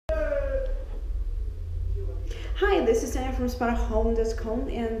Hi, this is Tanya from Spotahome.com,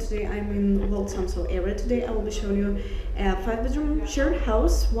 and today I'm in Walthamstow area. Today I will be showing you a 5-bedroom shared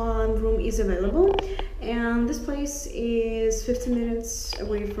house. One room is available, and this place is 15 minutes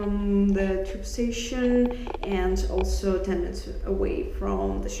away from the tube station and also 10 minutes away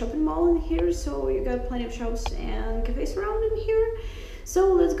from the shopping mall in here. So you got plenty of shops and cafes around in here.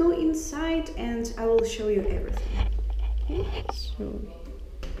 So let's go inside and I will show you everything. Okay, so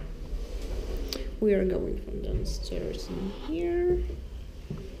we are going from downstairs in here.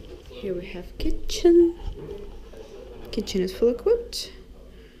 Here we have kitchen. Kitchen is fully equipped.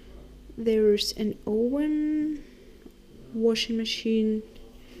 There's an oven, washing machine,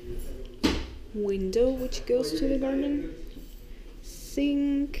 window which goes to the garden,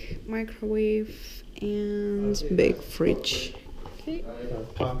 sink, microwave, and big fridge. Okay.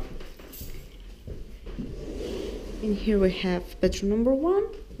 And here we have bedroom number 1,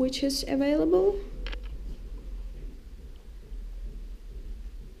 which is available.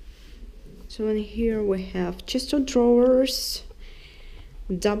 So in here we have chest of drawers,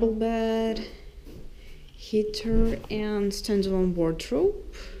 double bed, heater, and standalone wardrobe.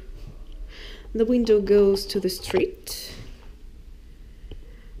 The window goes to the street.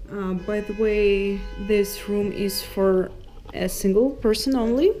 By the way, this room is for a single person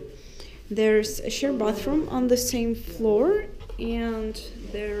only. There's a shared bathroom on the same floor, and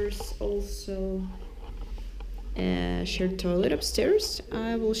there's also a shared toilet upstairs.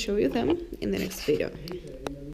 I will show you them in the next video.